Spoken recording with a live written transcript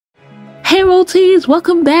Hey royalties,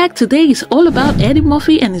 welcome back. Today is all about Eddie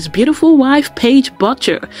Murphy and his beautiful wife Paige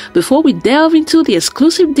Butcher. Before we delve into the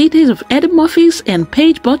exclusive details of Eddie Murphy's and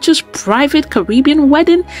Paige Butcher's private Caribbean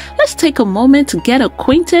wedding, let's take a moment to get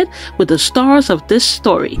acquainted with the stars of this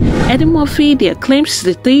story. Eddie Murphy, the acclaimed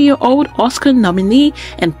 63-year-old Oscar nominee,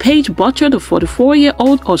 and Paige Butcher, the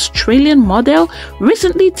 44-year-old Australian model,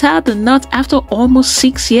 recently tied the knot after almost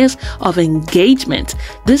 6 years of engagement.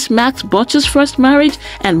 This marks Butcher's first marriage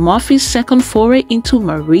and Murphy's second foray into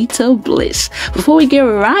marital bliss. Before we get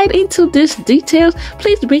right into these details,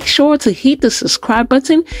 please make sure to hit the subscribe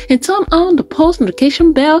button and turn on the post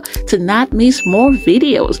notification bell to not miss more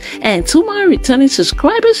videos. And to my returning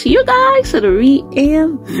subscribers, you guys are the real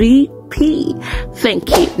MVP. Thank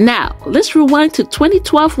you. Now, let's rewind to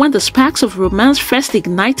 2012 when the sparks of romance first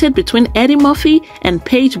ignited between Eddie Murphy and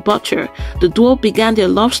Paige Butcher. The duo began their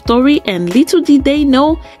love story, and little did they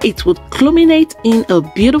know it would culminate in a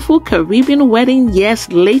beautiful Caribbean wedding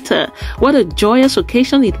years later. What a joyous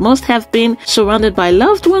occasion it must have been, surrounded by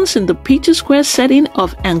loved ones in the picture square setting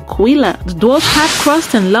of Anguilla. The duo's path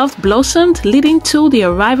crossed and love blossomed, leading to the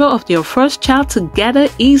arrival of their first child together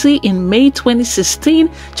easy in May 2016,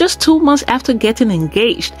 just 2 months after getting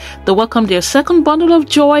engaged. They welcomed their second bundle of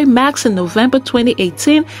joy, Max, in November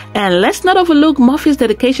 2018, and let's not overlook Murphy's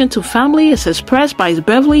dedication to family as expressed by his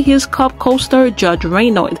Beverly Hills Cop co-star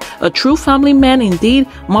𝕗𝕤𝕤𝕟𝕟𝕟𝕟. A true family man indeed,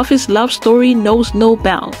 Murphy's love story knows no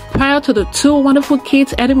bound. Prior to the 2 wonderful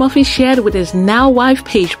kids Eddie Murphy shared with his now wife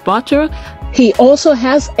Paige Butcher, he also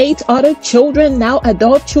has 8 other children, now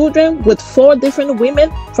adult children, with 4 different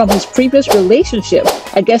women from his previous relationship.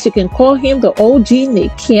 I guess you can call him the OG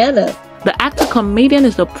Nick Cannon. The actor-comedian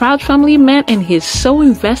is a proud family man and he's so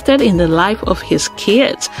invested in the life of his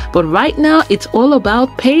kids. But right now, it's all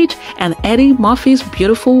about Paige and Eddie Murphy's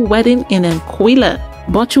beautiful wedding in Anguilla.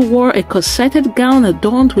 Butcher wore a corseted gown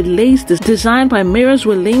adorned with lace designed by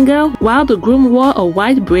𝕕𝕦𝕓𝕟𝕟𝕟𝕟, while the groom wore a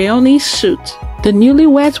white brownie suit. The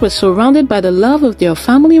newlyweds were surrounded by the love of their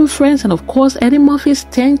family and friends, and of course Eddie Murphy's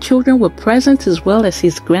 10 children were present as well as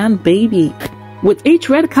his grandbaby. With each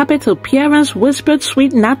red carpet appearance whispered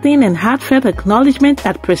sweet nothing and heartfelt acknowledgement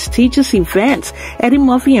at prestigious events, Eddie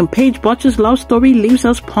Murphy and Paige Butcher's love story leaves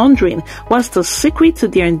us pondering. What's the secret to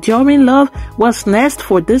their enduring love? What's next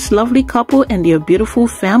for this lovely couple and their beautiful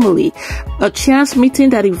family? A chance meeting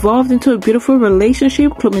that evolved into a beautiful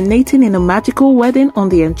relationship, culminating in a magical wedding on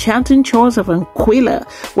the enchanting shores of Anguilla.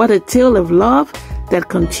 What a tale of love that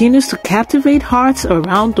continues to captivate hearts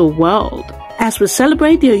around the world. As we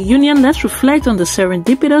celebrate their union, let's reflect on the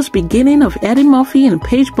serendipitous beginning of Eddie Murphy and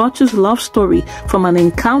Paige Butcher's love story. From an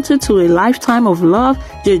encounter to a lifetime of love,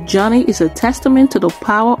 their journey is a testament to the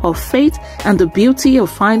power of faith and the beauty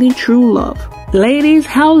of finding true love. Ladies,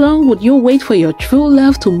 how long would you wait for your true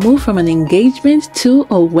love to move from an engagement to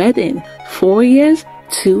a wedding? 4 years?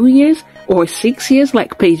 2 years? Or 6 years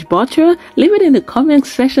like Paige Butcher? Leave it in the comment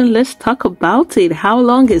section. Let's talk about it. How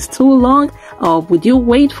long is too long? Or would you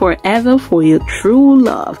wait forever for your true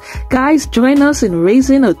love? Guys, join us in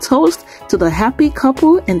raising a toast to the happy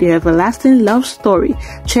couple and their everlasting love story.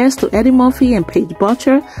 Cheers to Eddie Murphy and Paige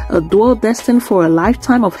Butcher, a duo destined for a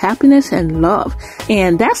lifetime of happiness and love.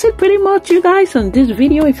 And that's it pretty much, you guys, on this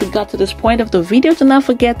video. If you got to this point of the video, do not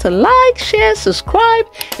forget to like, share, subscribe,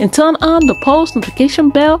 and turn on the post notification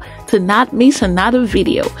bell to not miss another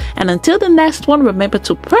video. And until the next one, remember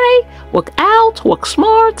to pray, work out, work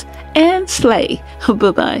smart, and slay.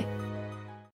 Bye-bye.